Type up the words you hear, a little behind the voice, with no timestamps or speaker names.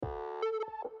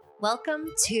Welcome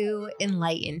to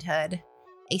Enlightenedhood,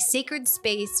 a sacred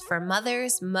space for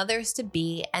mothers,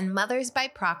 mothers-to-be, and mothers by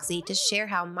proxy to share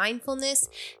how mindfulness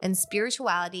and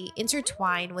spirituality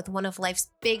intertwine with one of life's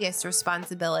biggest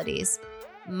responsibilities,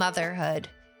 motherhood.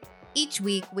 Each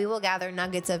week, we will gather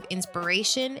nuggets of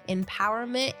inspiration,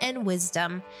 empowerment, and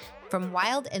wisdom from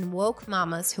wild and woke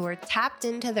mamas who are tapped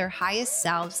into their highest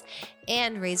selves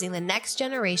and raising the next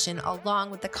generation along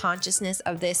with the consciousness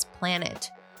of this planet.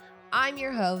 I'm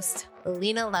your host,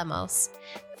 Lena Lemos,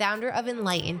 founder of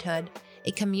Enlightenedhood,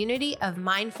 a community of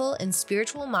mindful and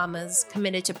spiritual mamas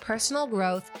committed to personal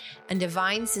growth and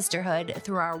divine sisterhood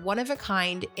through our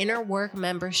one-of-a-kind inner work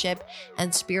membership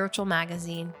and spiritual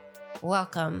magazine.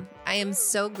 Welcome. I am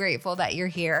so grateful that you're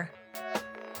here.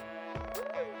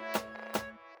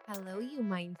 Hello, you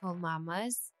mindful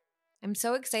mamas. I'm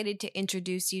so excited to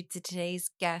introduce you to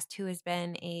today's guest who has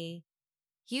been a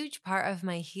huge part of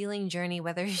my healing journey,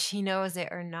 whether she knows it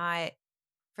or not.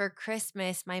 For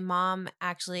Christmas, my mom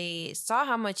actually saw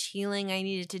how much healing I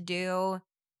needed to do,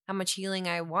 how much healing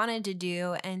I wanted to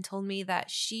do, and told me that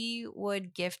she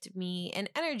would gift me an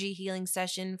energy healing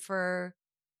session for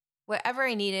whatever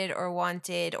I needed or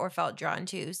wanted or felt drawn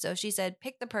to. So she said,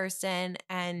 pick the person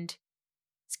and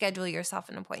schedule yourself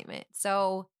an appointment.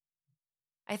 So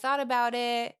I thought about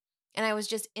it and I was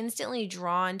just instantly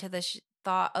drawn to the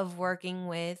thought of working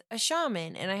with a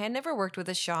shaman. And I had never worked with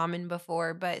a shaman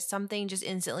before, but something just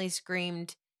instantly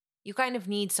screamed, you kind of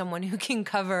need someone who can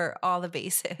cover all the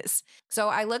bases. So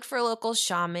I looked for local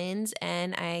shamans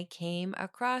and I came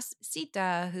across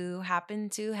Sita, who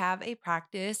happened to have a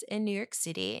practice in New York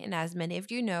City. And as many of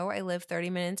you know, I live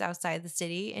 30 minutes outside the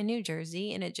city in New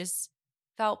Jersey, and it just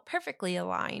felt perfectly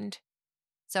aligned.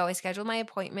 So I scheduled my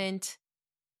appointment,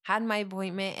 had my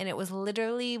appointment, and it was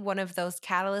literally one of those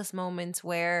catalyst moments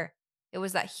where it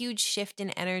was that huge shift in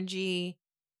energy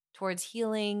towards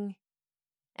healing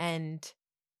and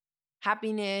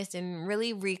happiness and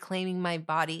really reclaiming my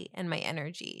body and my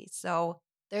energy. So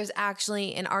there's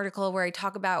actually an article where I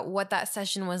talk about what that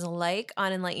session was like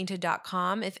on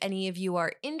enlightened.com if any of you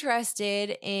are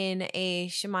interested in a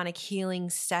shamanic healing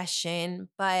session.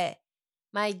 But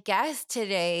my guest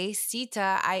today,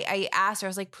 Sita, I asked her, I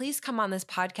was like, please come on this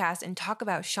podcast and talk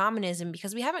about shamanism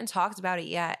because we haven't talked about it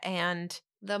yet. And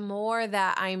the more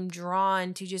that I'm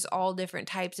drawn to just all different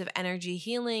types of energy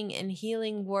healing and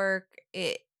healing work,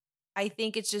 I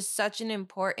think it's just such an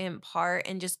important part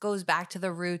and just goes back to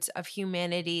the roots of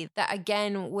humanity that,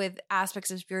 again, with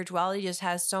aspects of spirituality, just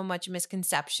has so much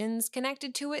misconceptions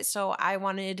connected to it. So I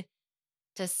wanted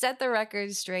to set the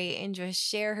record straight and just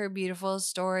share her beautiful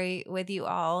story with you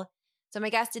all. So my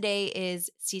guest today is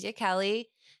Sita Kelly.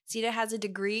 Sita has a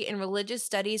degree in religious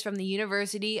studies from the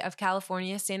University of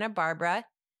California, Santa Barbara.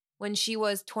 When she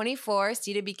was 24,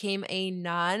 Sita became a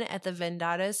nun at the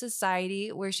Vedanta Society,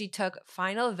 where she took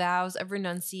final vows of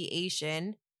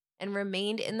renunciation and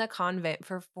remained in the convent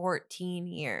for 14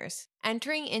 years.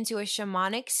 Entering into a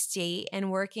shamanic state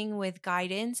and working with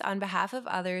guidance on behalf of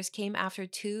others came after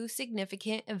two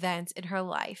significant events in her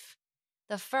life.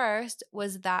 The first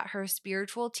was that her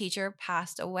spiritual teacher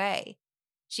passed away.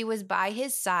 She was by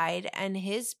his side and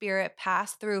his spirit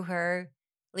passed through her,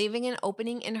 leaving an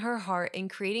opening in her heart and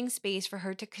creating space for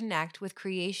her to connect with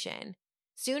creation.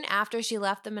 Soon after she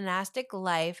left the monastic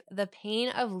life, the pain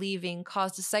of leaving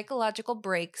caused a psychological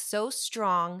break so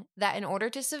strong that in order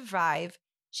to survive,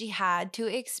 she had to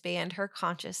expand her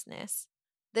consciousness.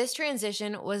 This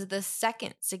transition was the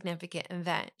second significant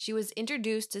event. She was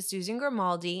introduced to Susan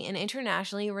Grimaldi, an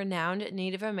internationally renowned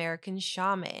Native American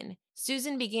shaman.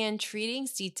 Susan began treating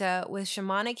Sita with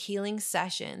shamanic healing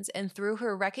sessions, and through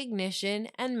her recognition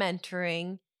and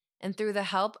mentoring, and through the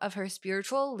help of her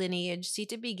spiritual lineage,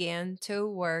 Sita began to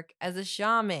work as a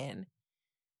shaman.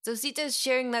 So Sita is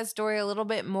sharing that story a little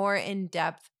bit more in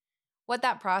depth, what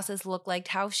that process looked like,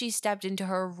 how she stepped into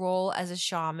her role as a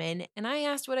shaman. And I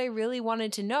asked what I really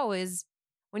wanted to know is,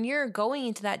 when you're going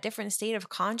into that different state of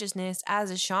consciousness as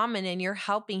a shaman and you're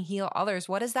helping heal others,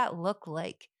 what does that look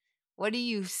like? What do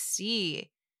you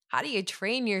see? How do you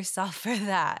train yourself for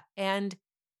that? And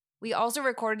we also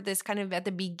recorded this kind of at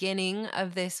the beginning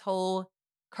of this whole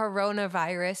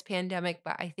coronavirus pandemic,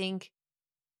 but I think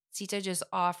Sita just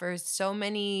offers so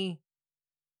many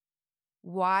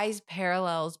wise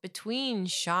parallels between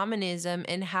shamanism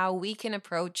and how we can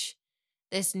approach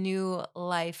this new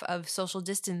life of social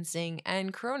distancing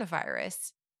and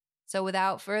coronavirus. So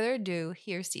without further ado,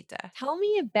 here's Sita. Tell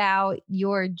me about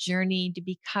your journey to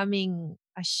becoming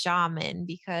a shaman,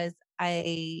 because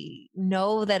I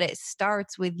know that it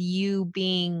starts with you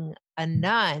being a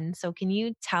nun. So can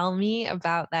you tell me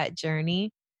about that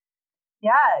journey?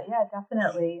 Yeah,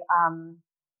 definitely.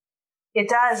 It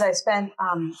does. I spent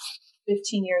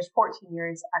 14 years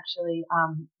actually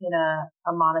in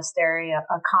a monastery,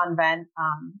 a convent.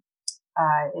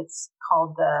 It's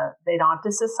called the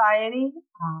Vedanta Society,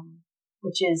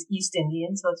 which is East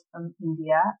Indian, so it's from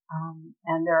India.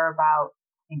 And there are about,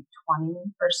 I think, 20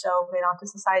 or so Vedanta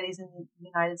societies in the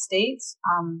United States.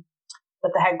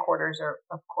 But the headquarters are,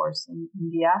 of course, in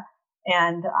India.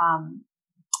 And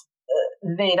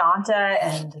Vedanta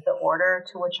and the order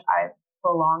to which I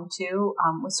belong to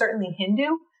was certainly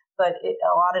Hindu, but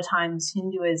a lot of times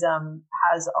Hinduism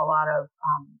has a lot of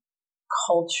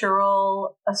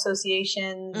cultural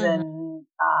associations and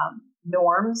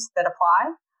norms that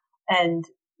apply. And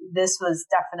this was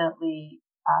definitely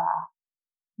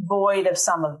void of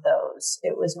some of those.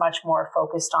 It was much more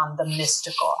focused on the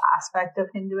mystical aspect of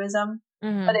Hinduism,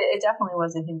 but it definitely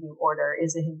was a Hindu order,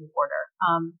 is a Hindu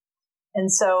order.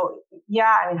 And so,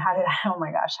 yeah, I mean, oh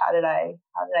my gosh, how did I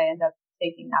end up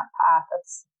taking that path?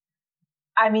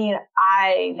 I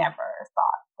never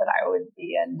thought that I would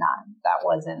be a nun. That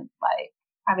wasn't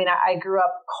I grew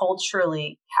up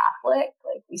culturally Catholic.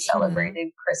 Like, we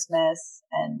celebrated Christmas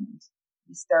and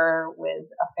Easter with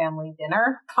a family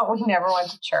dinner, but we never went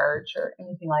to church or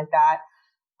anything like that.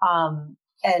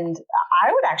 And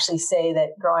I would actually say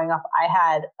that growing up, I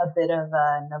had a bit of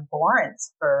an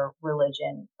abhorrence for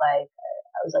religion. Like,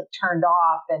 I was turned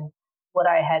off, and what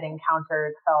I had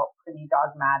encountered felt pretty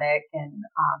dogmatic and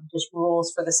just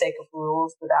rules for the sake of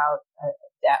rules without a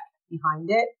depth behind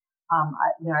it.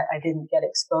 I didn't get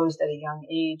exposed at a young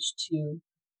age to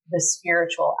the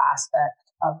spiritual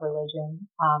aspect of religion,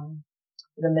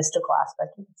 the mystical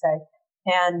aspect, you could say.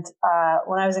 And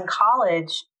when I was in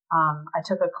college, I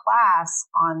took a class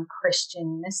on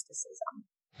Christian mysticism,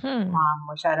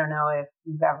 which I don't know if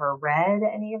you've ever read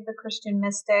any of the Christian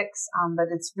mystics, but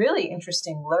it's really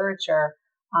interesting literature.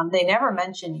 They never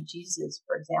mention Jesus,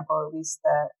 for example, at least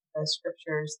the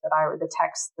scriptures the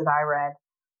texts that I read.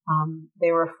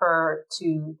 They refer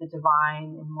to the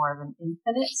divine in more of an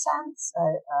infinite sense,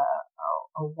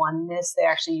 a oneness. They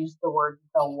actually use the word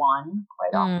the one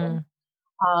quite often.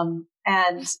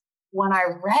 And when I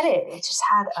read it, it just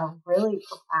had a really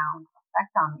profound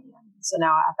effect on me. So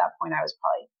now at that point, I was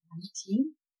probably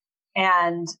 19.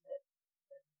 And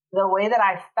the way that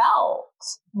I felt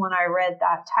when I read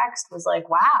that text was like,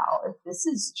 wow, if this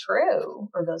is true,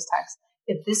 or those texts,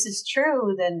 if this is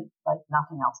true, then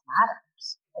nothing else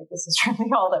matters. This is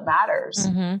really all that matters.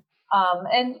 And,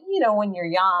 when you're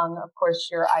young, of course,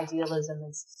 your idealism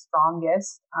is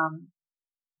strongest.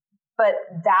 But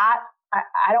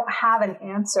I don't have an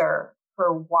answer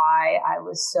for why I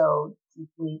was so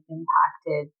deeply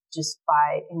impacted just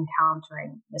by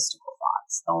encountering mystical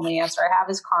thoughts. The only answer I have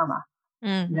is karma.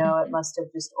 It must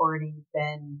have just already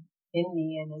been in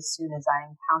me. And as soon as I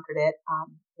encountered it,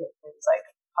 it was like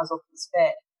a puzzle piece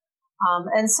fit.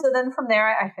 And so then from there,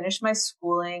 I finished my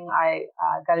schooling. I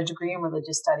got a degree in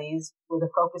religious studies with a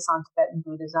focus on Tibetan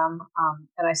Buddhism.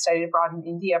 And I studied abroad in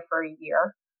India for a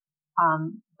year.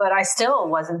 But I still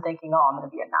wasn't thinking, I'm going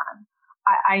to be a nun.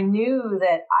 I knew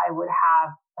that I would have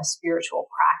a spiritual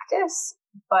practice,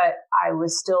 but I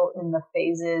was still in the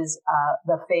phase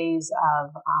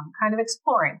of kind of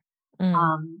exploring.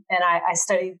 And I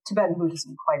studied Tibetan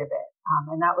Buddhism quite a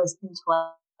bit. And that was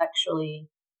intellectually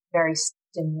very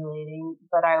stimulating,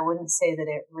 but I wouldn't say that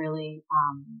it really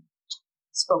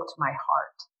spoke to my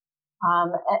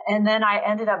heart. And then I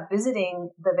ended up visiting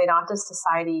the Vedanta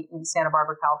Society in Santa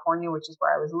Barbara, California, which is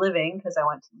where I was living because I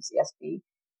went to UCSB.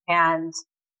 And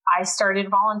I started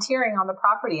volunteering on the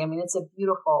property. I mean, it's a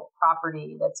beautiful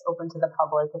property that's open to the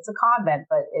public. It's a convent,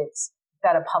 but it's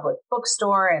got a public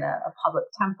bookstore and a public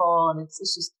temple, and it's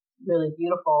just really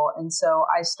beautiful. And so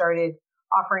I started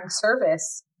offering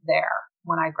service there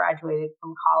when I graduated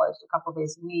from college, a couple of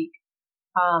days a week.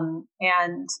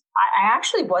 And I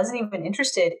actually wasn't even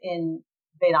interested in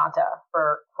Vedanta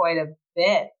for quite a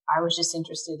bit. I was just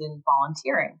interested in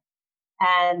volunteering.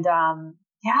 And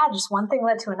just one thing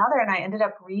led to another. And I ended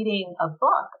up reading a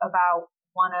book about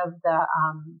one of the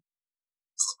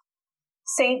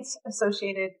saints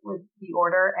associated with the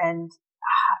order. And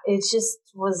it just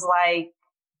was like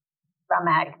a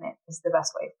magnet is the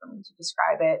best way for me to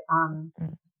describe it.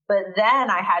 But then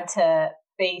I had to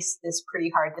face this pretty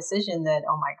hard decision that,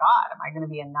 oh my God, am I going to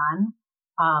be a nun?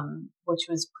 Which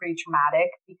was pretty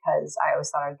traumatic because I always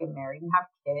thought I'd get married and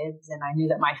have kids. And I knew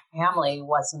that my family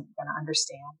wasn't going to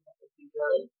understand. It would be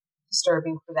really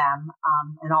disturbing for them.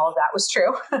 And all of that was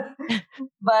true.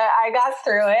 But I got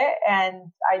through it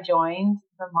and I joined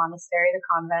the monastery, the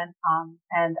convent.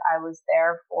 And I was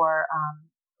there for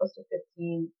close to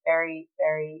 15 very,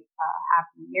 very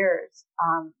happy years.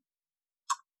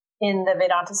 in the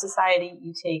Vedanta Society,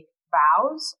 you take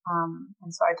vows.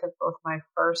 And so I took both my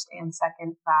first and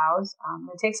second vows.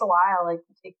 It takes a while, like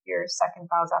you take your second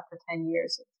vows after 10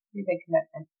 years. It's a pretty big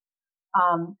commitment.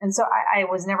 And so I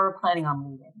was never planning on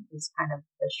leaving is kind of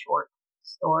the short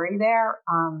story there.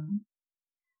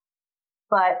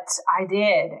 But I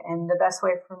did. And the best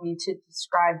way for me to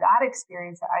describe that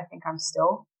experience, I think I'm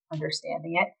still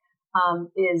understanding it,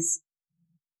 is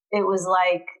it was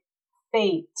like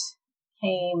fate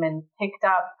came and picked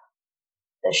up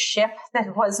the ship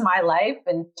that was my life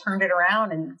and turned it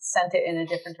around and sent it in a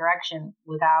different direction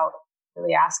without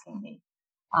really asking me.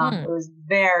 It was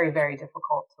very, very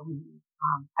difficult to leave.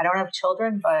 I don't have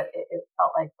children, but it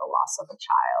felt like the loss of a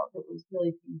child. It was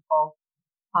really painful,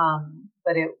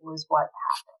 but it was what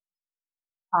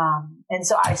happened. And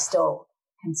so I still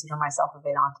consider myself a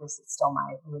Vedantist. It's still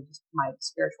my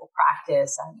spiritual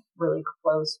practice. I'm really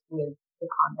close with the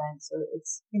convent. So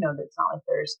it's, it's not like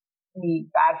there's any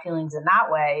bad feelings in that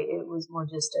way. It was more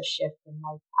just a shift in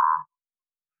my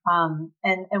path.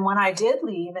 And when I did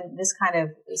leave, and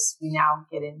we now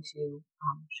get into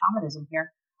shamanism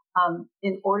here,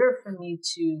 in order for me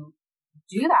to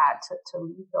do that, to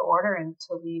leave the order and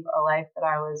to leave a life that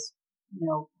I was,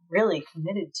 really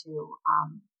committed to,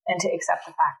 and to accept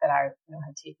the fact that I,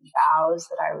 had taken vows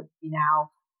that I would be now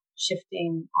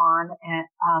shifting on.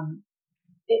 And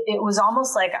it was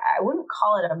almost like, I wouldn't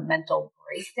call it a mental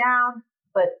breakdown,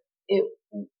 but it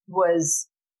was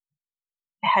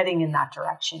heading in that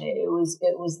direction.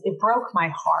 It broke my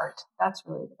heart. That's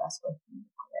really the best way for me to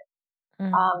put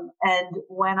it. And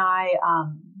when I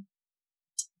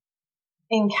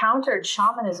encountered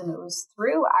shamanism, it was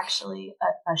through actually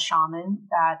a shaman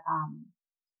that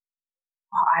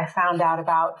I found out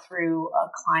about through a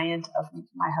client of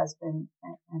my husband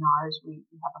and ours. We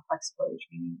have a flexibility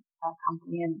training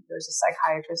company, and there's a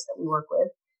psychiatrist that we work with.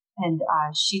 And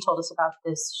she told us about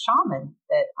this shaman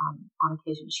that on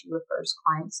occasion she refers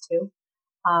clients to.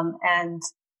 And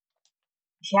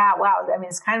yeah, wow. I mean,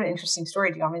 it's kind of an interesting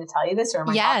story. Do you want me to tell you this, or am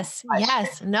I?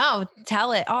 Yes. No,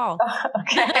 tell it all.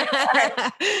 Okay. All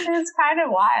right. It's kind of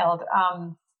wild.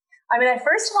 I mean,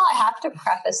 first of all, I have to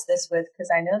preface this with,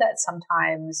 because I know that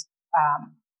sometimes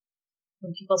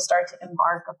when people start to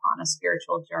embark upon a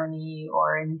spiritual journey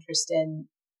or an interest in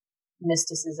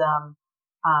mysticism,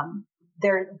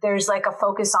 there's like a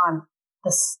focus on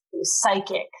the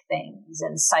psychic things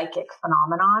and psychic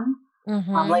phenomenon,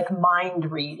 like mind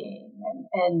reading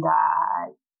and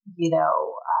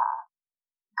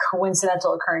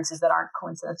coincidental occurrences that aren't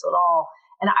coincidental at all.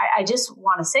 And I just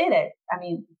want to say that, I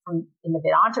mean, in the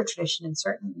Vedanta tradition, and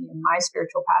certainly in my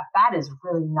spiritual path, that is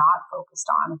really not focused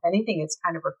on. If anything, it's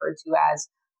kind of referred to as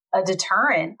a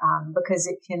deterrent, because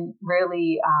it can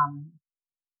really,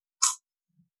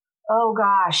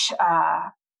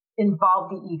 involve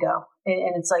the ego.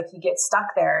 And it's like you get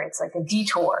stuck there. It's like a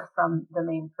detour from the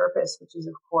main purpose, which is,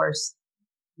 of course,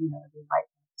 the enlightenment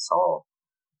of the soul.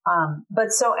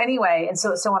 But so anyway, and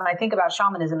so when I think about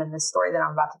shamanism and this story that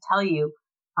I'm about to tell you,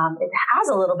 it has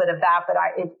a little bit of that, but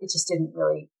it just didn't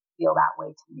really feel that way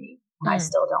to me. And I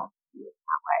still don't feel it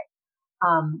that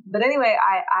way. But anyway,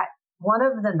 one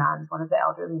of the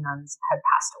elderly nuns had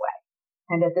passed away.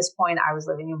 And at this point I was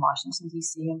living in Washington,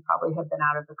 DC, and probably had been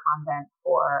out of the convent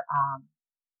for,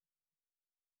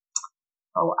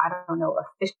 I don't know,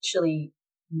 officially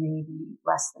maybe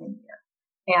less than a year.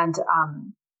 And,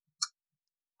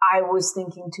 I was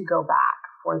thinking to go back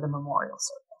for the memorial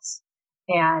service.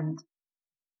 And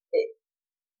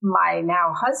my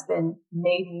now husband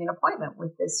made me an appointment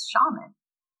with this shaman.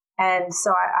 And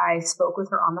so I spoke with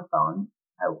her on the phone.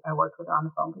 I worked with her on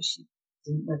the phone because she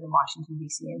didn't live in Washington,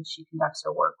 D.C., and she conducts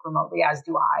her work remotely, as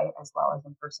do I, as well as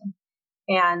in person.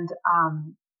 And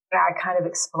I kind of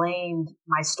explained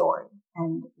my story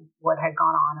and what had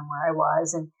gone on and where I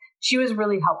was. And she was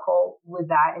really helpful with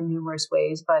that in numerous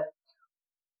ways. But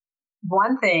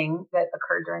one thing that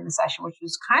occurred during the session, which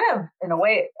was kind of, in a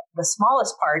way, the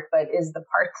smallest part, but is the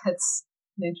part that's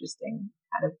an interesting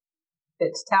kind of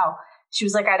bit to tell. She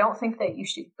was like, I don't think that you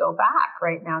should go back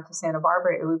right now to Santa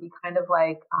Barbara. It would be kind of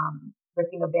like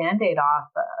ripping a Band-Aid off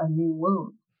a new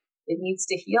wound. It needs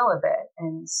to heal a bit.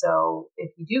 And so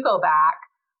if you do go back,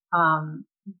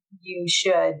 you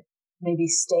should maybe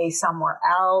stay somewhere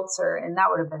else, and that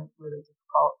would have been really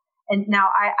difficult. And now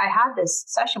I had this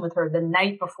session with her the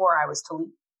night before I was to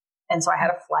leave. And so I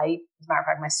had a flight. As a matter of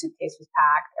fact, my suitcase was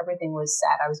packed. Everything was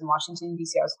set. I was in Washington,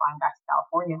 D.C. I was flying back to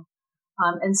California.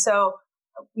 And so,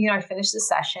 I finished the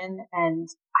session and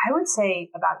I would say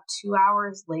about 2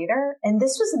 hours later, and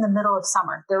this was in the middle of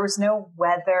summer. There was no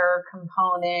weather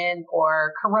component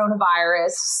or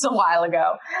coronavirus a while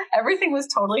ago. Everything was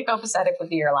totally copacetic with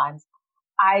the airlines.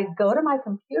 I go to my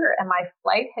computer and my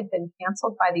flight had been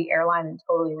canceled by the airline and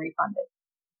totally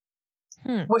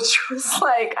refunded, which was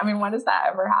like, I mean, when does that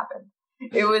ever happen?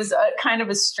 It was a kind of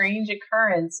a strange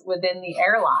occurrence within the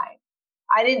airline.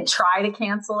 I didn't try to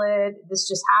cancel it. This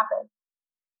just happened.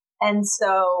 And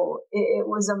so it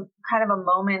was a kind of a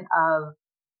moment of,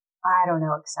 I don't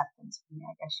know, acceptance for me,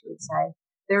 I guess you would say.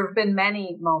 There have been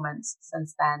many moments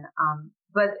since then.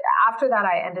 But after that,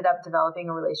 I ended up developing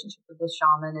a relationship with this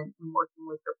shaman and working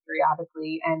with her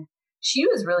periodically. And she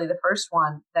was really the first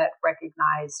one that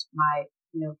recognized my,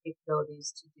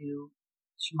 capabilities to do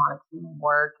shamanic healing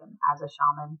work and as a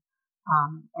shaman,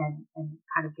 and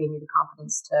kind of gave me the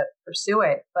confidence to pursue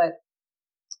it. But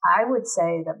I would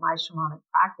say that my shamanic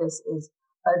practice is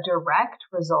a direct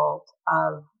result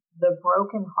of the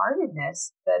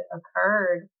brokenheartedness that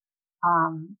occurred,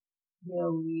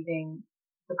 leaving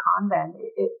the convent.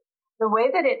 The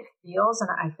way that it feels, and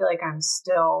I feel like I'm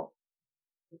still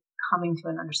coming to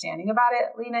an understanding about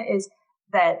it, Lena, is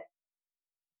that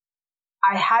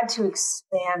I had to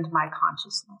expand my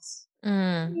consciousness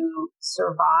to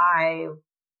survive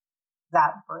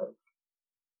that break.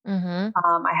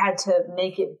 I had to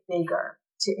make it bigger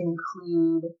to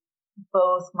include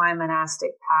both my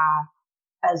monastic path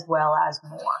as well as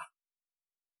more.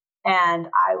 And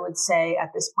I would say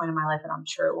at this point in my life, and I'm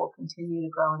sure it will continue to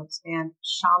grow and expand,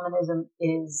 shamanism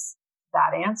is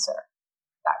that answer.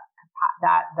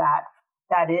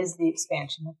 That is the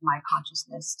expansion of my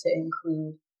consciousness to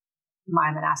include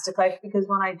my monastic life. Because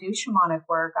when I do shamanic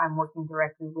work, I'm working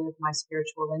directly with my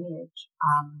spiritual lineage.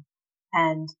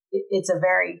 And it's a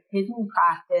very hidden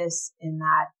practice in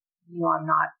that, I'm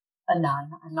not a nun.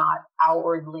 I'm not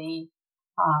outwardly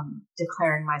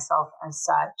declaring myself as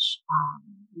such.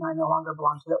 I no longer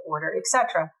belong to the order,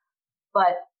 etc.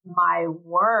 But my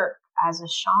work as a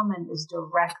shaman is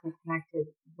directly connected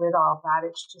with all that.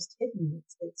 It's just hidden.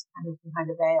 It's kind of behind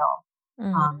a veil.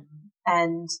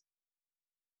 And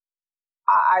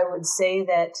I would say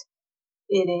that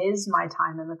it is my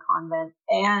time in the convent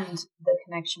and the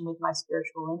connection with my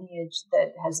spiritual lineage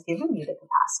that has given me the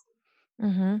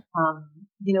capacity.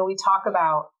 We talk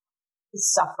about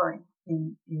suffering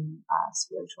in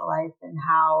spiritual life, and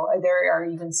how there are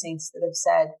even saints that have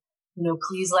said,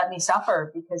 please let me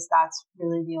suffer, because that's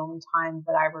really the only time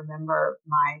that I remember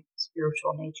my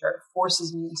spiritual nature. It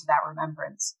forces me into that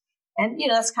remembrance. And,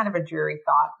 that's kind of a dreary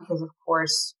thought, because of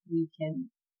course we can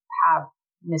have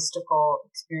mystical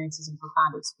experiences and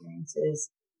profound experiences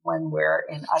when we're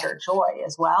in utter joy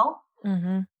as well.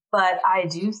 But I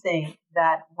do think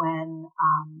that when,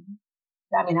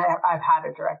 I've had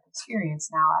a direct experience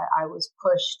now. I was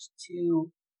pushed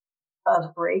to a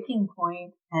breaking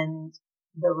point, and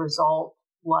the result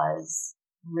was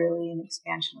really an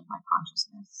expansion of my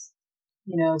consciousness.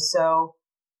 So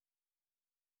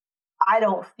I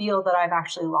don't feel that I've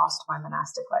actually lost my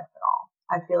monastic life at all.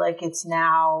 I feel like it's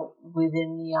now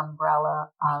within the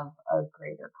umbrella of a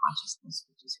greater consciousness,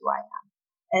 which is who I am.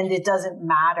 And it doesn't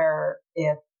matter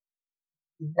if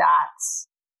that's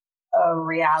a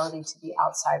reality to the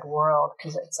outside world,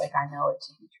 because it's like I know it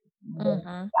to be true. If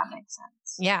that makes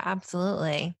sense. Yeah,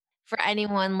 absolutely. For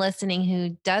anyone listening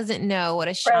who doesn't know what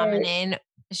a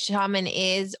shaman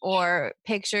is, or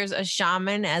pictures a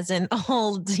shaman as an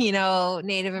old,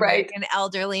 Native American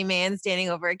elderly man standing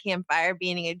over a campfire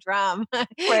beating a drum.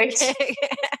 Right.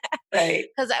 Right.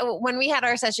 Because when we had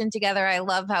our session together, I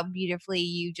love how beautifully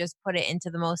you just put it into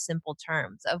the most simple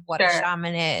terms of what a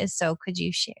shaman is. So could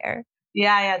you share?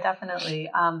 Yeah, definitely.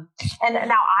 And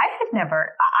now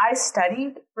I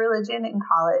studied religion in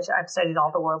college. I've studied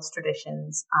all the world's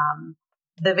traditions.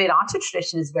 The Vedanta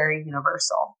tradition is very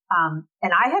universal. And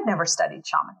I had never studied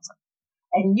shamanism.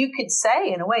 And you could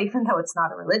say, in a way, even though it's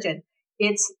not a religion,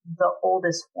 it's the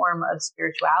oldest form of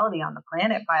spirituality on the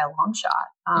planet by a long shot.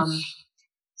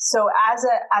 So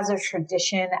as a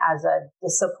tradition, as a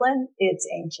discipline, it's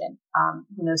ancient.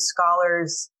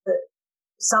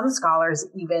 Some scholars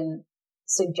even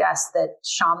suggest that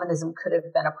shamanism could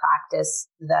have been a practice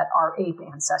that our ape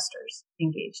ancestors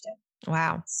engaged in.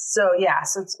 Wow. So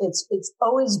it's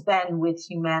always been with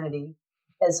humanity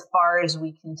as far as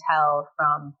we can tell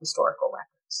from historical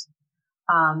records.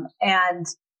 And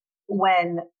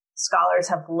when scholars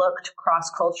have looked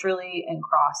cross-culturally and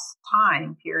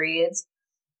cross-time periods,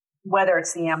 whether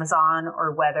it's the Amazon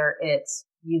or whether it's,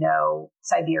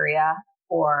 Siberia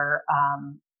or,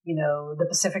 the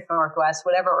Pacific Northwest,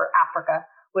 whatever, or Africa,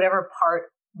 whatever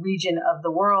region of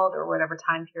the world or whatever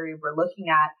time period we're looking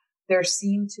at, there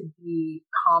seem to be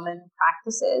common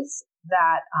practices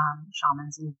that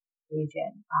shamans engage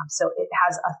in. So it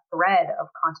has a thread of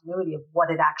continuity of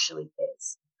what it actually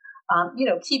is.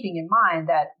 Keeping in mind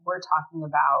that we're talking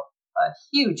about a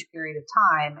huge period of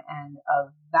time and a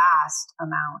vast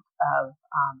amount of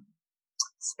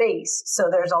space. So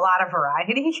there's a lot of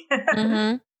variety.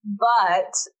 Mm-hmm.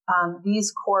 But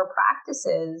these core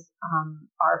practices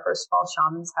are, first of all,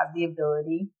 shamans have the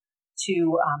ability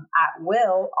to, at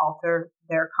will, alter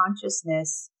their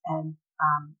consciousness and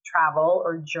travel,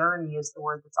 or journey is the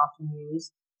word that's often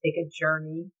used, take a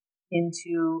journey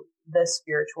into the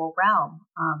spiritual realm.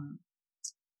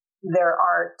 There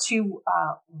are two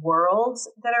worlds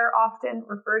that are often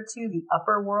referred to, the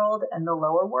upper world and the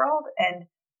lower world. And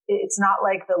it's not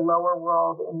like the lower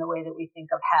world in the way that we think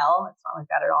of hell. It's not like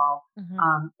that at all.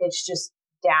 Mm-hmm. It's just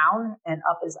down and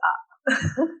up is up.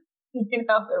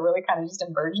 They're really kind of just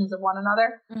inversions of one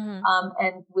another. Mm-hmm.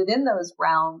 And within those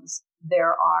realms,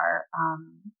 there are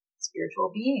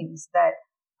spiritual beings that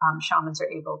shamans are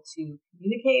able to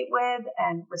communicate with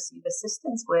and receive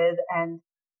assistance with, and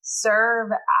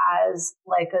serve as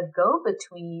like a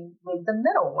go-between with the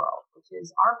middle world, which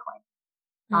is our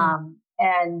plane,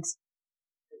 and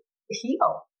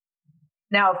heal.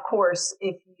 Now, of course,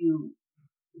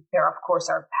 there of course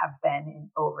have been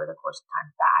over the course of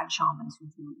time bad shamans who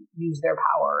do use their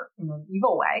power in an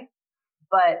evil way,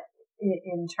 but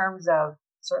in terms of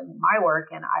certainly my work,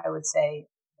 and I would say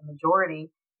the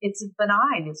majority, it's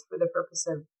benign. It's for the purpose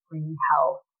of bringing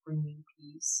health, bringing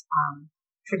peace.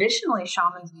 Traditionally,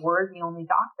 shamans were the only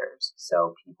doctors,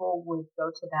 so people would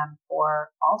go to them for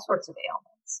all sorts of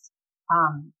ailments.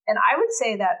 And I would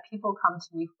say that people come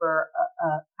to me for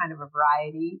a kind of a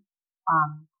variety.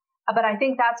 But I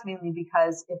think that's mainly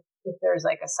because if there's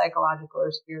like a psychological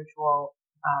or spiritual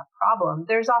problem,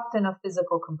 there's often a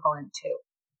physical component too,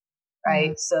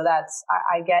 right? Mm-hmm. So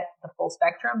I get the full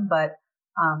spectrum, but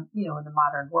in the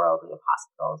modern world, we have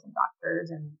hospitals and doctors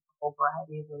and a whole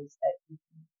variety of ways that you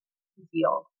can be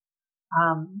healed.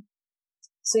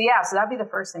 So that'd be the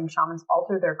first thing. Shamans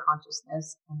alter their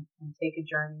consciousness and take a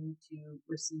journey to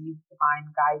receive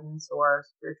divine guidance or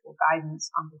spiritual guidance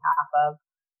on behalf of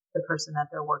the person that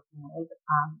they're working with.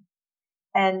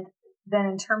 And then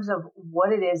in terms of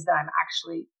what it is that I'm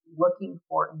actually looking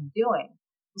for and doing.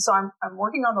 So I'm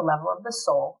working on the level of the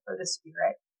soul or the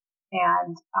spirit.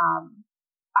 And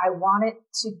I want it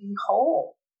to be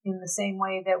whole in the same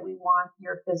way that we want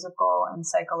your physical and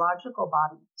psychological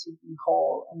body to be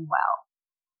whole and well.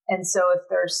 And so if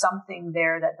there's something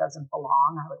there that doesn't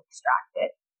belong, I would extract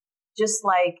it. Just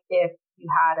like if you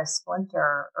had a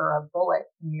splinter or a bullet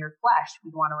in your flesh,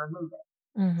 we'd want to remove it.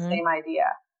 Mm-hmm. Same idea.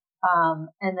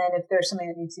 And then if there's something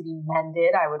that needs to be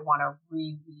mended, I would want to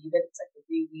reweave it. It's like the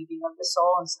reweaving of the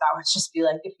soul. And so that would just be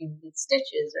like if you needed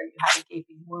stitches or you had a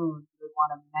gaping wound, you would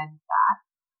want to mend that.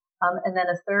 And then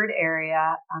a third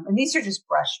area, and these are just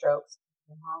brush strokes.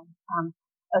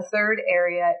 A third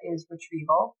area is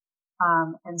retrieval.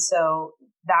 And so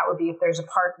that would be if there's a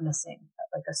part missing,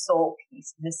 like a soul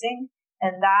piece missing.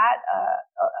 And that,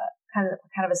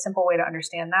 kind of a simple way to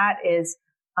understand that is,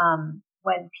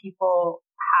 when people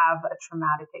have a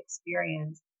traumatic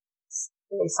experience,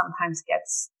 they sometimes get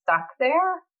stuck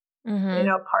there. Mm-hmm.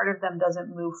 Part of them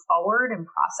doesn't move forward and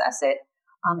process it.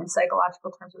 In psychological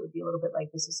terms, it would be a little bit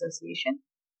like disassociation.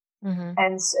 Mm-hmm.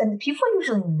 And people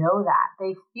usually know that.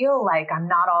 They feel like I'm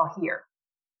not all here.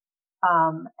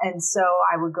 And so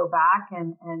I would go back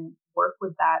and work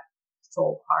with that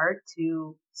soul part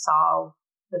to solve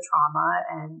the trauma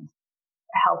and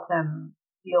help them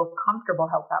feel comfortable,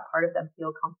 help that part of them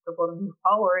feel comfortable to move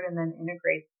forward, and then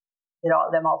integrate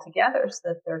them all together so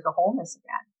that there's a wholeness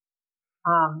again.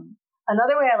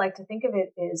 Another way I like to think of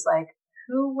it is like,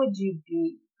 who would you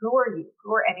be? Who are you?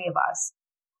 Who are any of us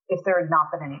if there had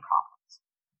not been any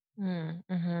problems?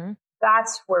 Mm-hmm.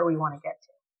 That's where we want to get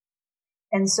to.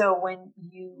 And so when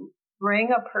you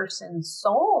bring a person's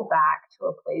soul back to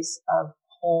a place of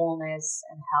wholeness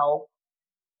and health,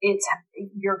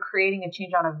 you're creating a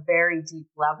change on a very deep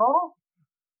level.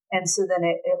 And so then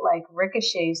it like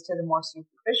ricochets to the more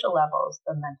superficial levels,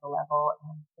 the mental level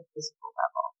and the physical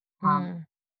level.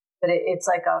 But it's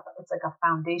like a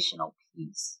foundational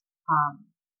piece.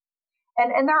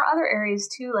 And there are other areas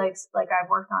too, like I've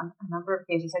worked on a number of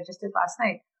cases I just did last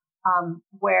night,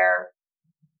 where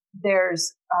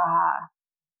there's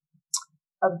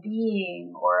a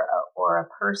being or a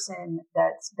person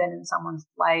that's been in someone's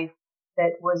life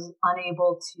that was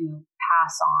unable to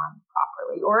pass on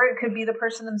properly, or it could be the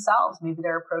person themselves. Maybe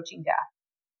they're approaching death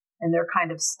and they're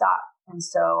kind of stuck. And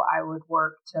so I would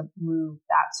work to move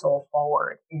that soul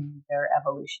forward in their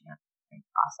evolutionary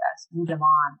process, move them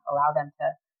on, allow them to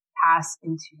pass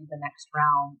into the next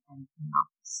realm and not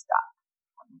be stuck.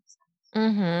 That makes sense.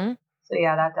 Mm-hmm. So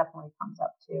yeah, that definitely comes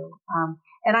up too.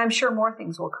 And I'm sure more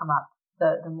things will come up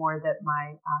the more that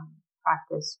my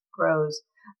practice grows.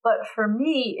 But for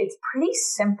me, it's pretty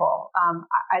simple.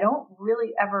 I don't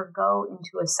really ever go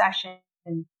into a session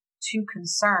too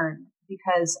concerned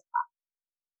because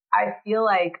I feel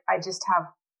like I just have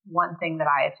one thing that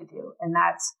I have to do, and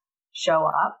that's show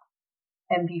up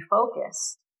and be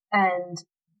focused. And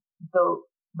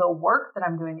the work that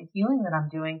I'm doing, the healing that I'm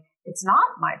doing, it's not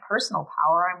my personal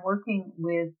power. I'm working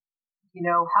with,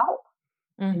 help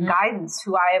and guidance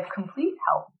who I have complete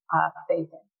faith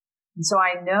in. And so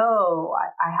I know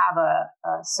I have a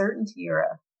certainty or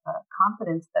a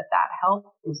confidence that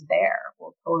help is there,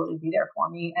 will totally be there for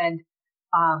me, and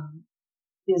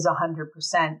is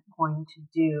 100% going to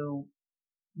do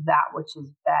that which is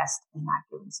best in that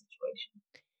given situation.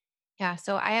 Yeah.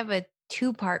 So I have a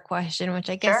two-part question, which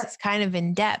I guess Sure. is kind of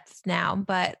in depth now.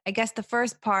 But I guess the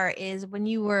first part is when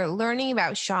you were learning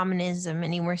about shamanism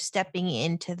and you were stepping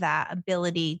into that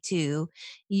ability to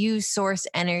use source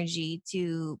energy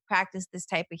to practice this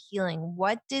type of healing,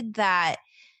 what did that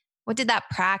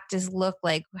practice look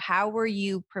like? How were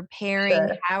you preparing?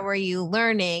 Sure. How were you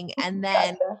learning? And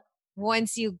then Gotcha.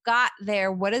 once you got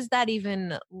there, what does that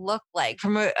even look like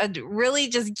from a really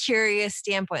just curious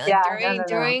standpoint? Like Yeah, no.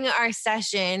 during our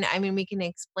session, I mean, we can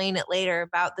explain it later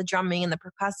about the drumming and the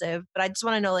percussive, but I just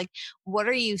want to know, like, what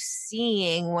are you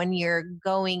seeing when you're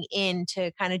going in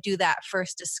to kind of do that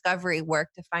first discovery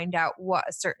work to find out what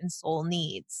a certain soul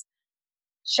needs?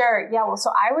 Sure. Yeah. Well,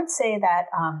 so I would say that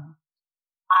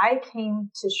I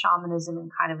came to shamanism in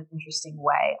kind of an interesting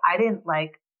way. I didn't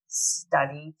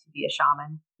study to be a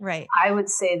shaman. Right. I would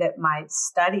say that my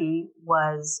study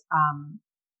was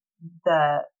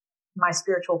my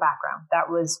spiritual background. That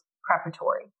was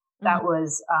preparatory. That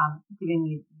was giving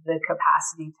me the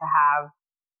capacity to have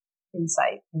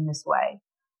insight in this way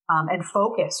and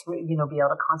focus. Be able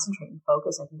to concentrate and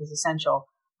focus, I think, is essential.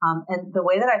 And the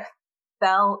way that I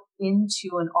fell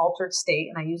into an altered state,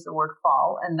 and I use the word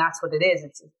fall, and that's what it is.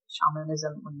 It's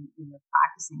shamanism. When you're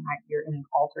practicing that, you're in an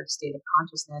altered state of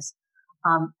consciousness.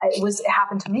 It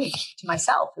happened to me, to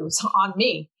myself. It was on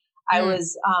me. I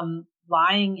was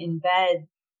lying in bed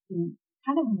in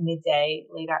kind of midday,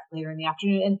 later in the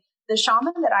afternoon. And the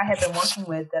shaman that I had been working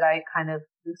with, that I kind of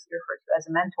loosely refer to as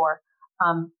a mentor,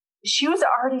 she was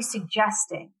already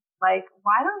suggesting, like,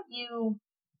 why don't you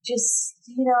just,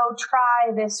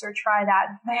 try this or try that?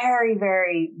 Very,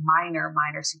 very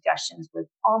minor suggestions with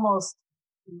almost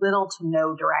little to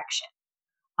no direction.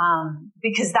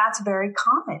 Because that's very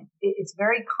common. It's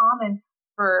very common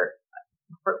for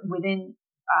within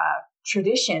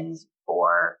traditions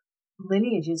or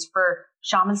lineages for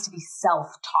shamans to be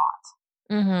self-taught,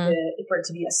 for it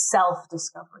to be a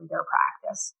self-discovery, their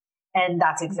practice. And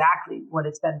that's exactly what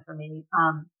it's been for me.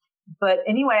 But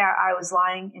anyway, I was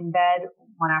lying in bed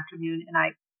one afternoon and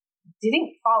I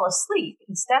didn't fall asleep.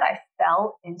 Instead, I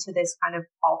fell into this kind of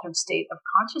altered state of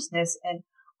consciousness, and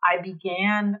I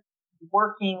began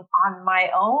working on my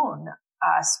own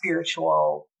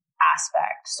spiritual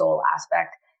aspect, soul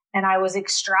aspect. And I was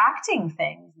extracting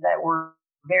things that were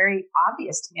very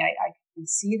obvious to me. I could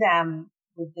see them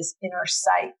with this inner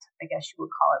sight, I guess you would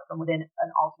call it, from within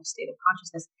an altered state of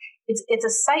consciousness. It's a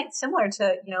sight similar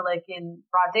to, like in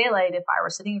broad daylight, if I were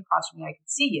sitting across from you, I could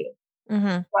see you.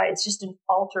 But it's just an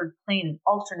altered plane, an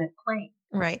alternate plane.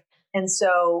 Right. And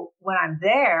so when I'm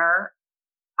there,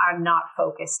 I'm not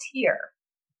focused here,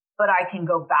 but I can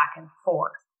go back and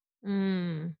forth.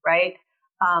 Right.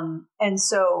 And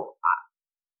so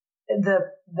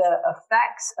the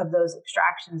effects of those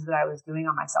extractions that I was doing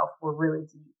on myself were really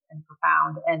deep and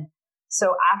profound. And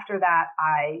so after that,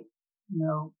 I,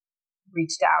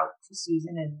 reached out to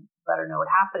Susan and let her know what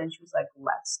happened. And she was like,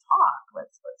 let's talk.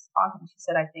 Let's talk. And she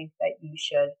said, I think that you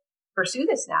should pursue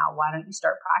this now. Why don't you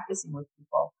start practicing with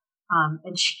people?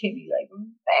 And she gave me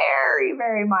very,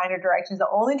 very minor directions.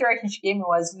 The only direction she gave me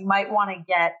was, you might want to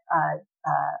get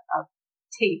a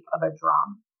tape of a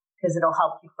drum because it'll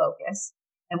help you focus.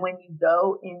 And when you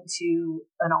go into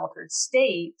an altered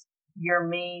state, you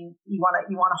want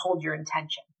to hold your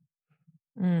intention.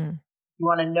 You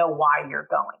want to know why you're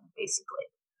going, basically.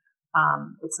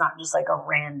 It's not just like a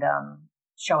random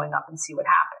showing up and see what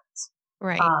happens.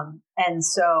 Right. And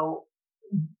so,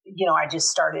 I just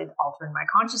started altering my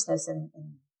consciousness in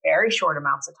very short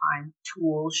amounts of time.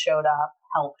 Tools showed up,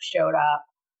 help showed up,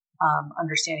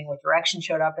 understanding what direction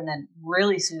showed up. And then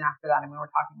really soon after that, we're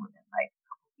talking within a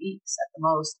couple weeks at the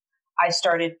most, I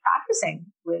started practicing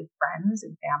with friends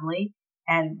and family.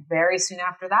 And very soon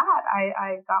after that,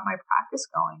 I got my practice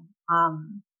going.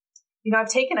 I've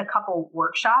taken a couple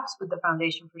workshops with the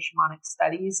Foundation for Shamanic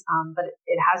Studies, but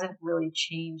it hasn't really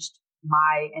changed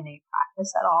my innate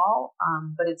practice at all.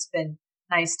 But it's been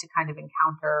nice to kind of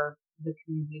encounter the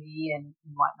community and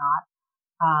whatnot.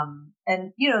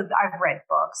 I've read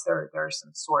books. There are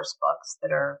some source books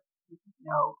that are,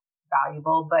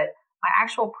 valuable, but my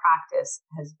actual practice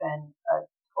has been a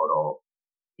total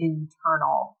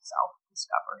internal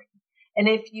self-discovery. And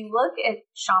if you look at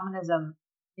shamanism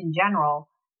in general,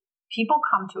 people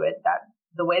come to it that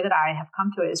the way that I have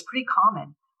come to it is pretty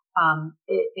common.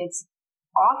 It's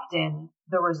often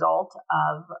the result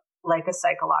of like a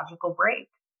psychological break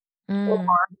or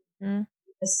a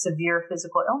severe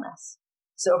physical illness.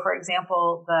 So, for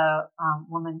example, the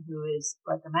woman who is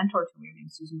like a mentor to me,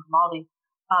 named Susan Grimaldi,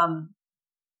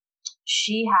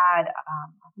 she had,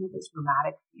 I believe it's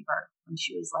rheumatic fever when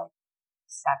she was like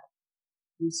 7.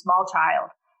 She was a small child.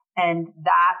 And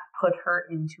that put her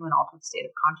into an altered state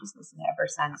of consciousness. And ever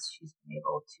since, she's been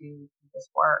able to do this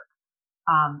work.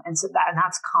 And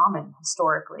that's common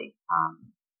historically.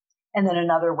 And then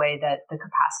another way that the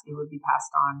capacity would be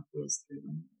passed on is through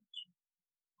lineage.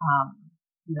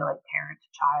 Like parent to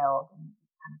child, and it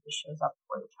kind of just shows up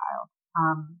for the child.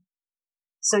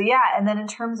 And then in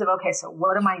terms of, okay, so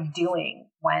what am I doing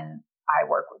when I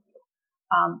work with you?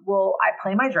 I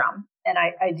play my drum, and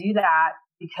I do that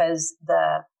because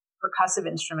the percussive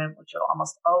instrument, which you'll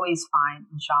almost always find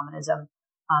in shamanism,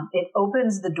 it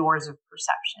opens the doors of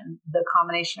perception. The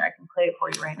combination, I can play it for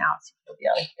you right now, so you'll be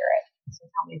able to hear it. So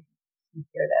tell me if you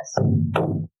hear this.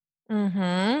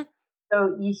 Mm-hmm.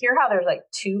 So you hear how there's like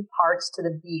 2 parts to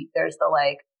the beat. There's the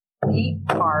like beat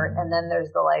part, and then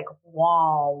there's the like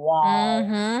wah, wah.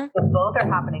 Mm-hmm. But both are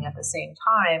happening at the same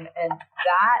time. And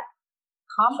that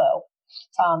combo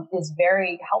is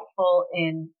very helpful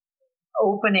in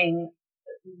opening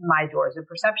my doors of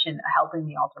perception, helping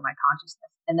me alter my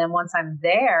consciousness. And then once I'm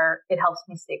there, it helps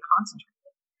me stay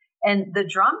concentrated. And the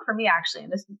drum for me, actually,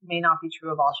 and this may not be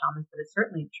true of all shamans, but it's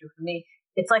certainly true for me,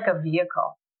 it's like a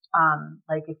vehicle.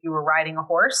 Like if you were riding a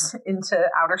horse into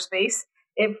outer space,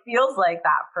 it feels like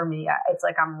that for me. It's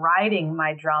like I'm riding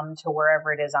my drum to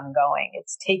wherever it is I'm going.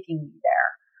 It's taking me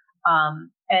there.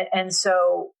 And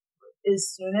so as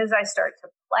soon as I start to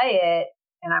play it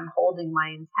and I'm holding my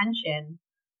intention,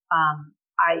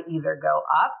 I either go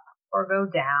up or go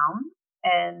down.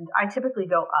 And I typically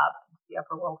go up to the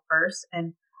upper world first.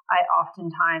 And I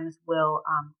oftentimes will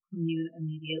commune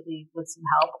immediately with some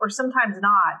help, or sometimes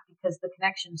not, because the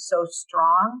connection's so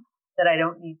strong that I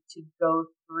don't need to go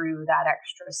through that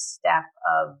extra step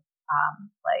of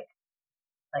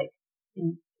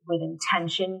with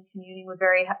intention communing with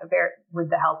with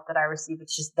the help that I receive.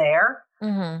 It's just there.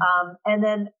 Mm-hmm. And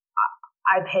then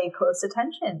I pay close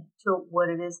attention to what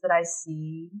it is that I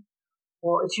see,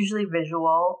 or it's usually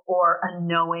visual or a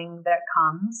knowing that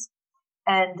comes.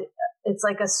 And it's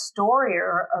like a story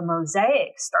or a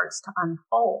mosaic starts to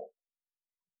unfold.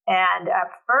 And at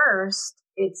first,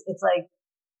 it's like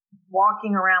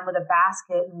walking around with a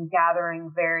basket and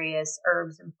gathering various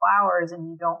herbs and flowers,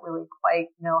 and you don't really quite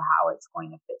know how it's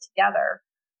going to fit together.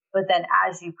 But then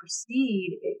as you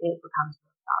proceed, it becomes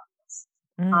really obvious.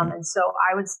 And so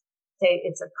I would say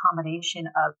it's a combination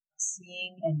of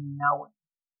seeing and knowing.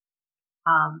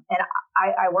 And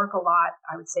I work a lot.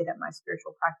 I would say that my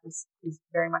spiritual practice is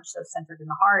very much so centered in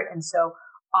the heart. And so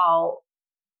I'll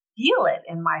feel it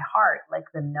in my heart, like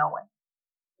the knowing.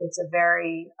 It's a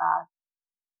very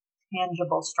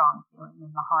tangible, strong feeling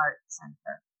in the heart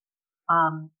center.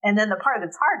 And then the part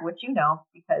that's hard, which you know,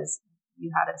 because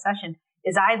you had a session,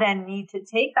 is I then need to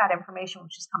take that information,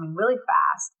 which is coming really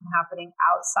fast and happening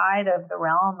outside of the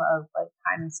realm of like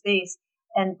time and space,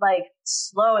 and like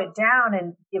slow it down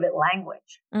and give it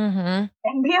language and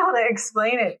be able to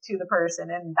explain it to the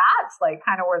person. And that's like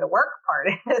kind of where the work part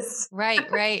is. Right.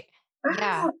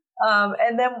 Yeah.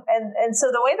 And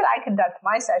so the way that I conduct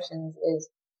my sessions is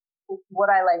what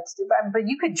I like to do, but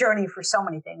you could journey for so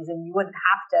many things and you wouldn't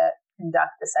have to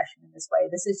conduct the session in this way.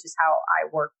 This is just how I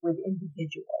work with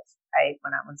individuals, right?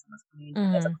 When someone's coming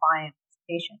in as a client, as a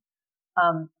patient.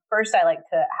 First, I like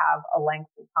to have a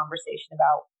lengthy conversation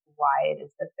about why it is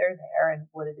that they're there and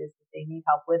what it is that they need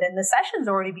help with. And the session's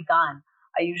already begun.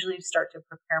 I usually start to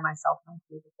prepare myself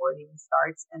mentally before it even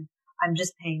starts. And I'm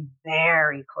just paying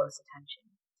very close attention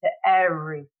to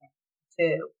everything,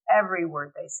 to every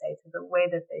word they say, to the way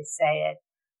that they say it,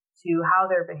 to how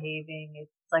they're behaving.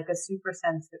 It's like a super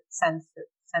sensuous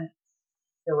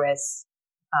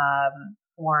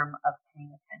form of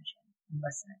paying attention and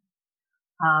listening.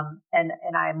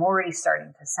 And I'm already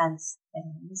starting to sense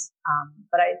things,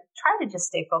 but I try to just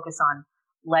stay focused on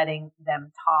letting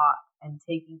them talk and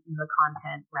taking in the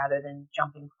content rather than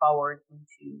jumping forward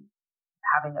into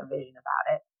having a vision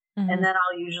about it. And then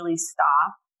I'll usually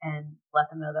stop and let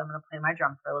them know that I'm going to play my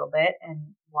drum for a little bit.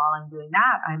 And while I'm doing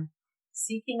that, I'm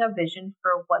seeking a vision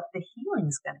for what the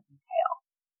healing's going to entail.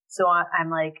 So I'm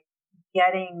like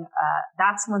getting,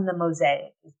 that's when the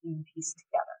mosaic is being pieced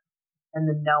together and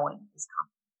the knowing is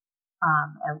coming,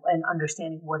 and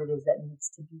understanding what it is that needs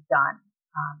to be done.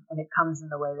 And it comes in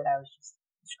the way that I was just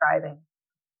describing.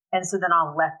 And so then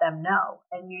I'll let them know.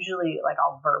 And usually like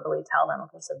I'll verbally tell them,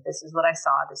 okay, so this is what I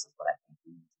saw. This is what I think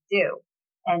you need to do.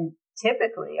 And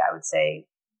typically I would say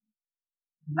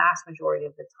the vast majority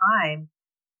of the time,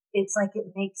 it's like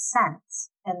it makes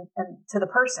sense and to the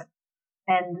person.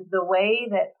 And the way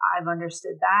that I've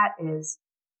understood that is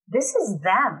this is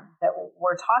them that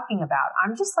we're talking about.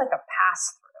 I'm just like a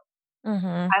pass through.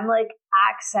 I'm like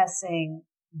accessing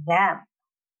them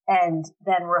and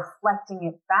then reflecting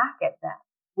it back at them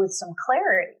with some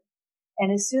clarity.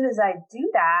 And as soon as I do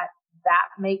that, that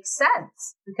makes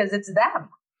sense because it's them.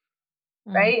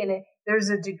 Right. And there's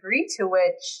a degree to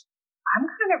which I'm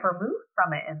kind of removed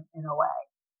from it in a way.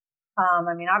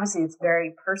 I mean, obviously it's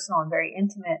very personal and very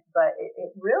intimate, but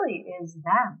it really is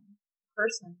them,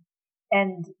 person.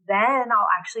 And then I'll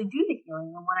actually do the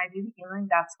healing. And when I do the healing,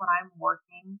 that's when I'm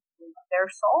working with their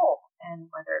soul, and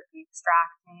whether it be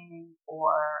extracting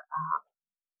or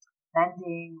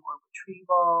mending or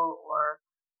retrieval or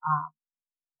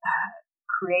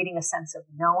creating a sense of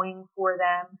knowing for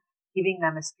them, giving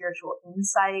them a spiritual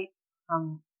insight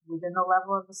from within the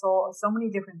level of the soul. So many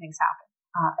different things happen.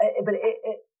 But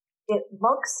it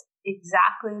looks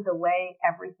exactly the way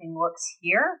everything looks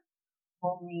here,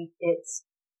 only it's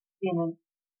in an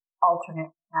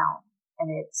alternate realm and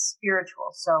it's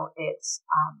spiritual. So it's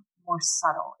more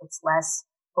subtle. It's less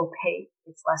opaque.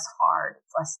 It's less hard.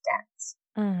 It's less dense.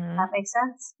 That makes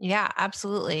sense? Yeah,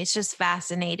 absolutely. It's just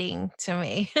fascinating to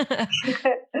me.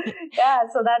 Yeah.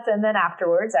 So and then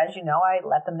afterwards, as you know, I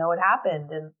let them know what happened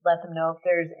and let them know if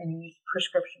there's any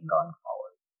prescription going forward.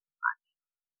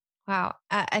 Wow.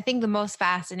 I think the most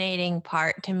fascinating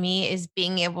part to me is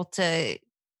being able to,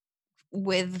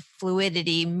 with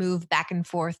fluidity, move back and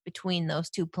forth between those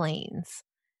two planes.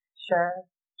 Sure.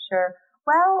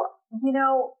 Well,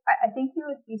 I think you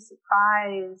would be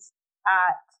surprised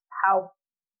at how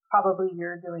probably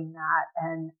you're doing that.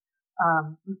 And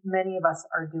many of us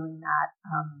are doing that.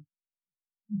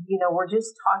 We're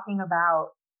just talking about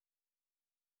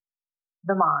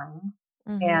the mind,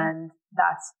 and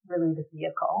that's really the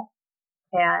vehicle.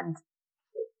 And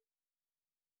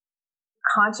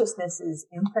consciousness is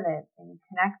infinite and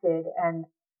connected, and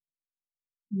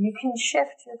you can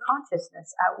shift your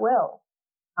consciousness at will.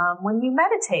 When you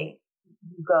meditate,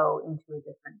 you go into a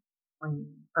different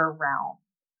plane or realm.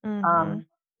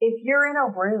 If you're in a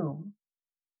room,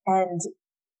 and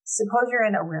suppose you're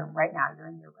in a room right now, you're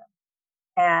in your room,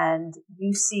 and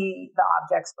you see the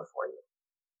objects before you.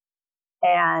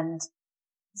 And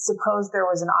suppose there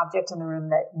was an object in the room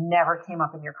that never came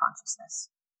up in your consciousness.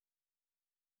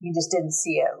 You just didn't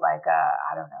see it, like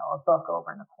a book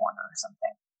over in the corner or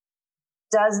something.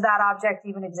 Does that object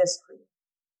even exist for you?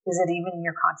 Is it even in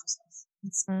your consciousness?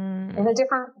 It's in a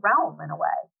different realm in a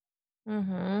way.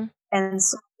 And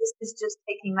so this is just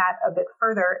taking that a bit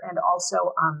further and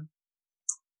also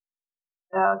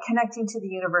connecting to the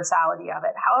universality of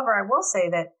it. However, I will say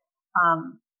that,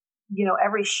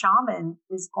 every shaman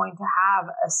is going to have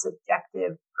a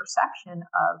subjective perception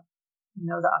of,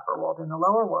 the upper world and the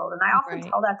lower world. And I often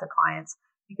tell that to clients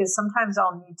because sometimes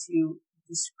I'll need to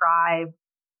describe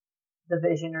the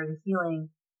vision or the healing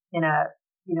in a,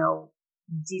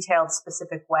 detailed,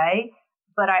 specific way.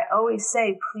 But I always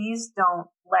say, please don't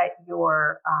let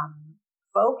your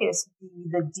focus be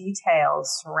the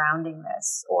details surrounding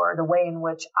this or the way in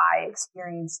which I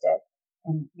experienced it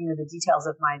and, the details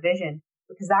of my vision,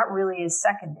 because that really is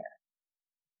secondary.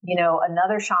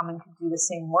 Another shaman could do the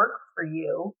same work for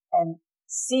you and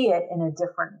see it in a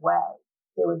different way.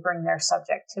 They would bring their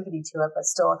subjectivity to it, but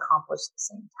still accomplish the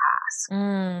same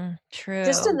task. True.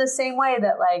 Just in the same way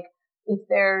that, like, if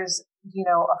there's,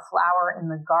 a flower in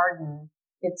the garden,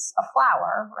 it's a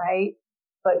flower, right?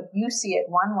 But you see it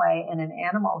one way and an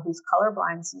animal who's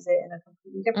colorblind sees it in a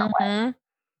completely different way,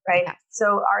 right? Yeah.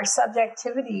 So our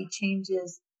subjectivity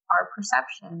changes our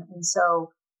perception. And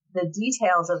so the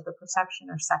details of the perception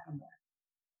are secondary.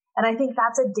 And I think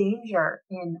that's a danger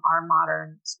in our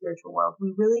modern spiritual world.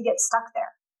 We really get stuck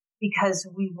there because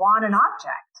we want an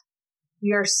object.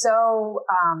 We are so,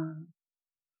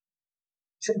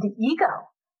 the ego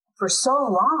for so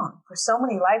long, for so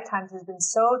many lifetimes has been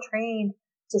so trained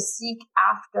to seek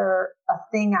after a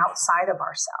thing outside of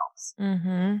ourselves.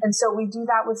 Mm-hmm. And so we do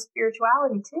that with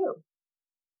spirituality too.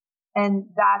 And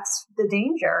that's the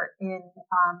danger in,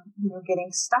 getting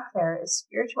stuck there. Is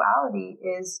spirituality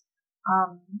is,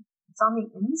 it's on the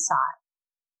inside.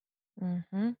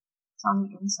 Mm-hmm. It's on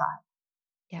the inside.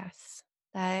 Yes.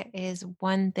 That is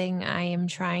one thing I am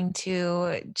trying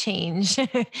to change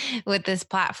with this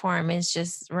platform is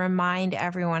just remind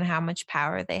everyone how much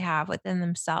power they have within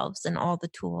themselves and all the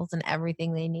tools and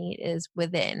everything they need is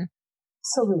within.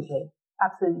 Absolutely.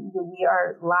 Absolutely. We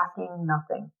are lacking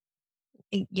nothing.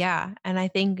 Yeah. And I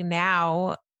think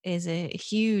now is a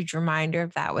huge reminder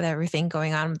of that with everything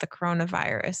going on with the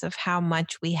coronavirus of how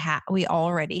much we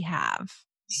already have.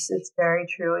 It's very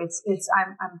true. I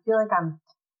feel like I'm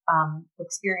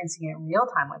experiencing it in real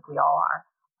time, like we all are.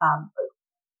 But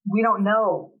we don't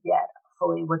know yet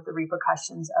fully what the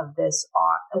repercussions of this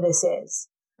is,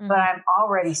 but I'm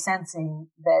already sensing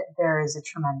that there is a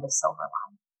tremendous silver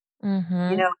lining.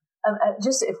 Mm-hmm.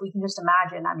 Just if we can just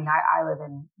imagine. I mean, I live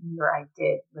in New York. I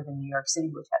did live in New York City,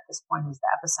 which at this point is the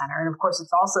epicenter, and of course,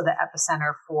 it's also the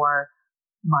epicenter for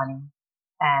money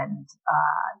and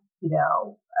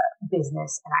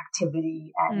business and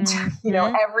activity and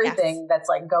everything that's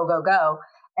like go go go.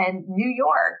 And New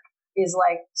York is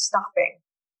like stopping.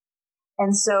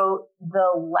 And so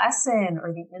the lesson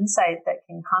or the insight that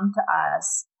can come to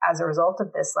us as a result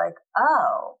of this, like,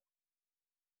 oh,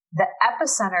 the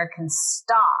epicenter can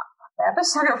stop. The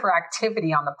epicenter for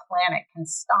activity on the planet can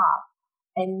stop.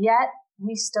 And yet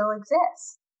we still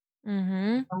exist.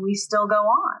 Mm-hmm. And we still go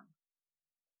on.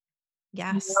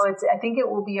 Yes. I think it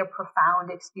will be a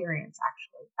profound experience,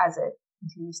 actually, as it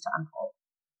continues to unfold.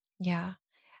 Yeah.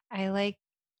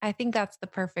 I think that's the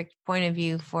perfect point of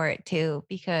view for it too,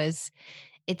 because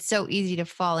it's so easy to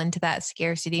fall into that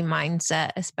scarcity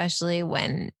mindset, especially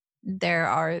when there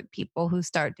are people who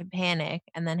start to panic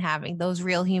and then having those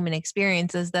real human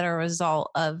experiences that are a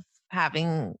result of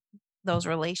having those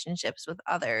relationships with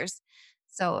others.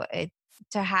 So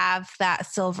to have that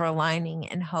silver lining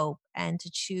and hope and to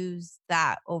choose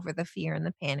that over the fear and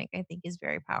the panic, I think is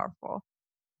very powerful.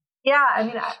 Yeah, I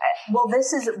mean,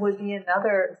 this would be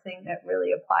another thing that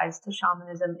really applies to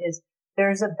shamanism is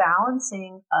there's a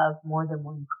balancing of more than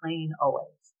one plane always.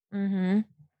 Mm-hmm.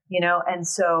 And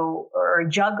so, or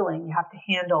juggling, you have to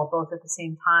handle both at the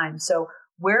same time. So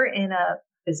we're in a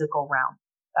physical realm.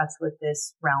 That's what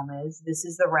this realm is. This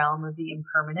is the realm of the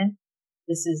impermanent.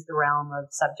 This is the realm of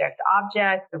subject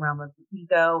object, the realm of the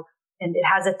ego, and it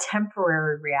has a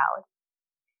temporary reality.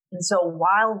 And so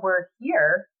while we're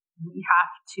here, we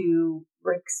have to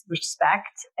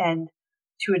respect and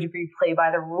to a degree play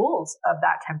by the rules of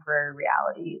that temporary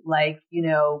reality, like,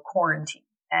 quarantine.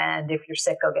 And if you're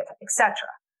sick, go get, etc.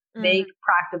 Make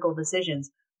practical decisions.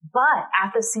 But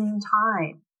at the same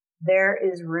time, there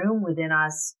is room within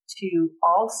us to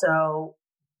also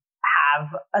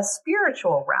have a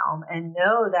spiritual realm and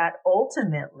know that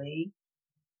ultimately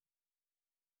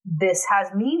this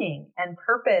has meaning and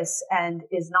purpose and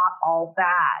is not all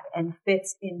bad and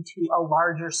fits into a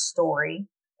larger story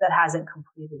that hasn't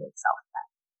completed itself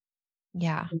yet.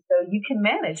 Yeah. And so you can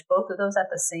manage both of those at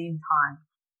the same time.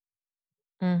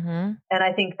 Mm-hmm. And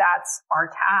I think that's our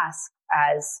task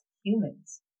as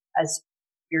humans, as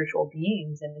spiritual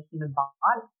beings in the human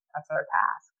body. That's our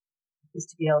task, is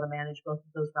to be able to manage both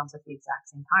of those realms at the exact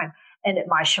same time. And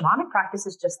my shamanic practice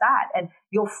is just that. And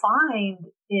you'll find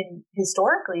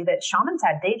historically that shamans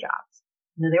had day jobs.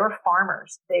 They were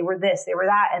farmers. They were this, they were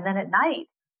that. And then at night,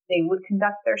 they would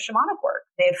conduct their shamanic work.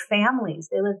 They had families.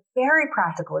 They lived very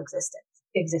practical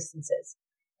existences.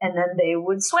 And then they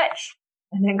would switch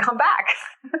and then come back.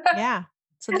 Yeah.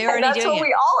 So they were already that's doing what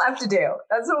we all have to do.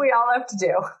 That's what we all have to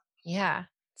do. Yeah.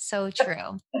 So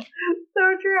true.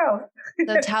 So true.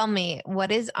 So tell me,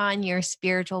 what is on your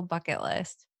spiritual bucket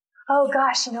list? Oh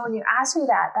gosh, when you ask me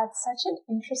that, that's such an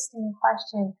interesting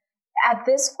question. At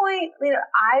this point,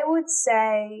 I would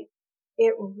say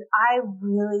I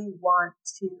really want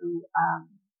to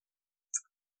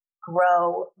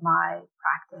grow my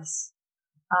practice.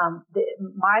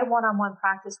 My one-on-one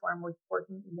practice where I'm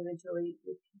working individually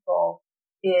with people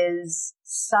is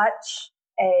such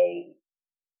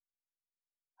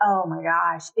oh my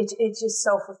gosh, it's just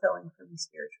so fulfilling for me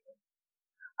spiritually.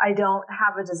 I don't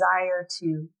have a desire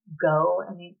to go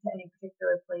to any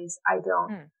particular place. I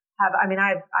don't have,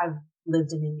 I've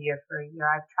lived in India for a year.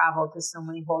 I've traveled to so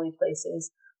many holy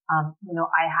places. I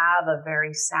have a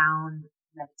very sound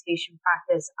meditation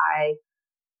practice. I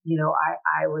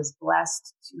was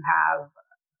blessed to have,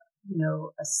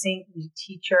 a saintly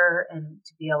teacher and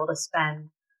to be able to spend,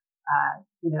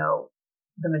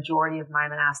 the majority of my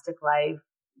monastic life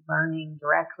learning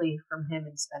directly from him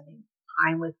and spending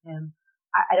time with him.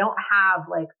 I don't have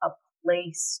like a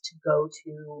place to go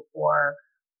to, or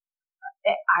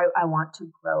I want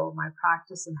to grow my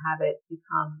practice and have it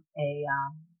become a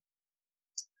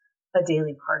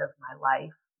daily part of my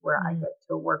life where I get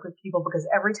to work with people, because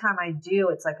every time I do,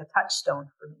 it's like a touchstone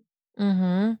for me.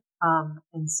 Mm-hmm.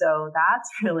 And so that's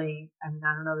really, I mean,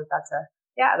 I don't know that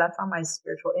that's on my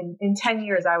spiritual, in 10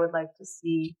 years, I would like to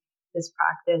see this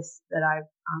practice that I've,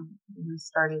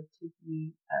 started to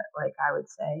be, like I would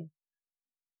say,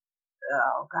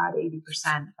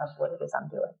 80% of what it is I'm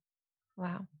doing.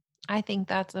 Wow. I think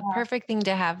that's a perfect thing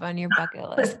to have on your bucket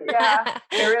list. Yeah,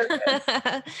 it really is.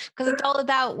 Because it's all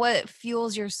about what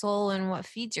fuels your soul and what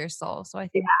feeds your soul. So I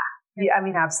think. Yeah, I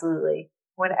mean, absolutely.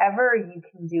 Whenever you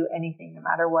can do anything, no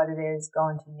matter what it is, go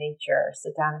into nature,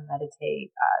 sit down and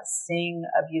meditate, sing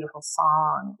a beautiful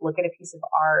song, look at a piece of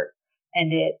art,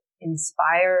 and it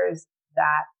inspires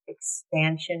that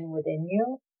expansion within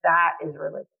you, that is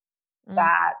religion.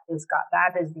 That is God.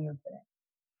 That is the infinite.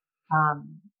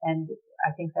 And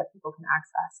I think that people can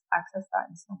access that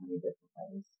in so many different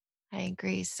ways. I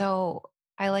agree. So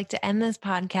I like to end this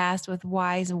podcast with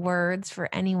wise words for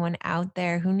anyone out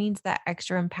there who needs that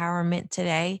extra empowerment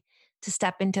today to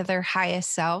step into their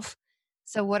highest self.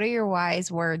 So what are your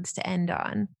wise words to end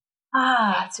on?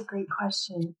 That's a great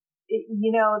question.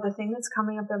 The thing that's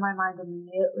coming up in my mind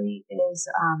immediately is,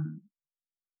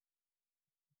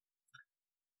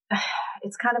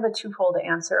 it's kind of a twofold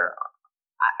answer.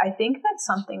 I think that's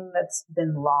something that's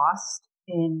been lost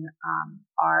in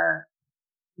our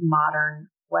modern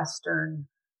Western,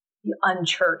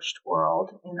 unchurched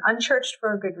world, and unchurched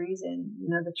for a good reason.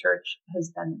 The church has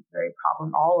been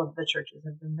all of the churches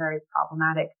have been very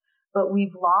problematic, but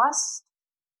we've lost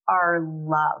our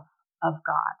love of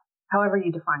God, however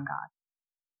you define God,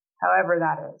 however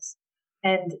that is.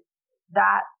 And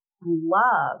that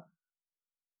love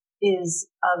is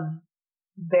a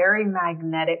very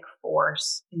magnetic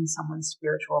force in someone's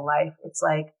spiritual life. It's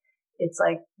like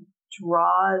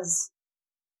draws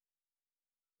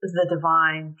the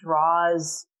divine,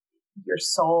 draws your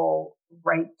soul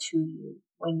right to you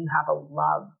when you have a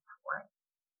love for it.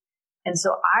 And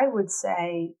so I would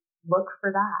say, look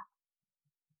for that.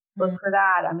 Look for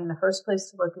that. I mean, the first place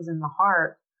to look is in the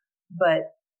heart,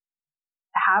 but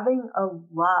having a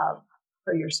love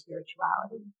for your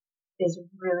spirituality is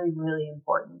really, really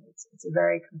important. It's a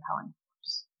very compelling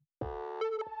force.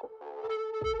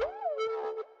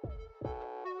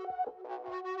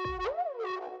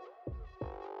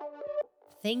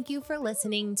 Thank you for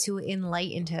listening to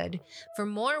Enlightenedhood. For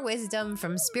more wisdom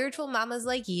from spiritual mamas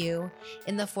like you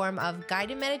in the form of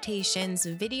guided meditations,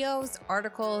 videos,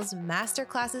 articles,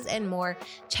 masterclasses, and more,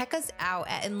 check us out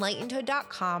at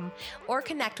enlightenedhood.com or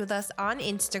connect with us on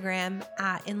Instagram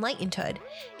at Enlightenedhood.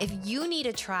 If you need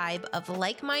a tribe of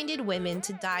like-minded women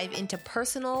to dive into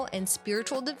personal and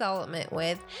spiritual development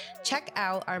with, check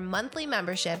out our monthly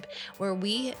membership where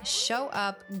we show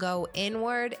up, go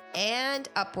inward and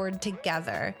upward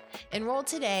together. Enroll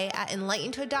today at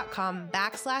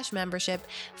enlightenedhood.com/membership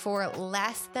for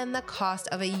less than the cost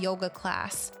of a yoga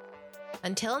class.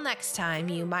 Until next time,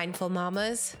 you mindful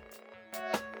mamas.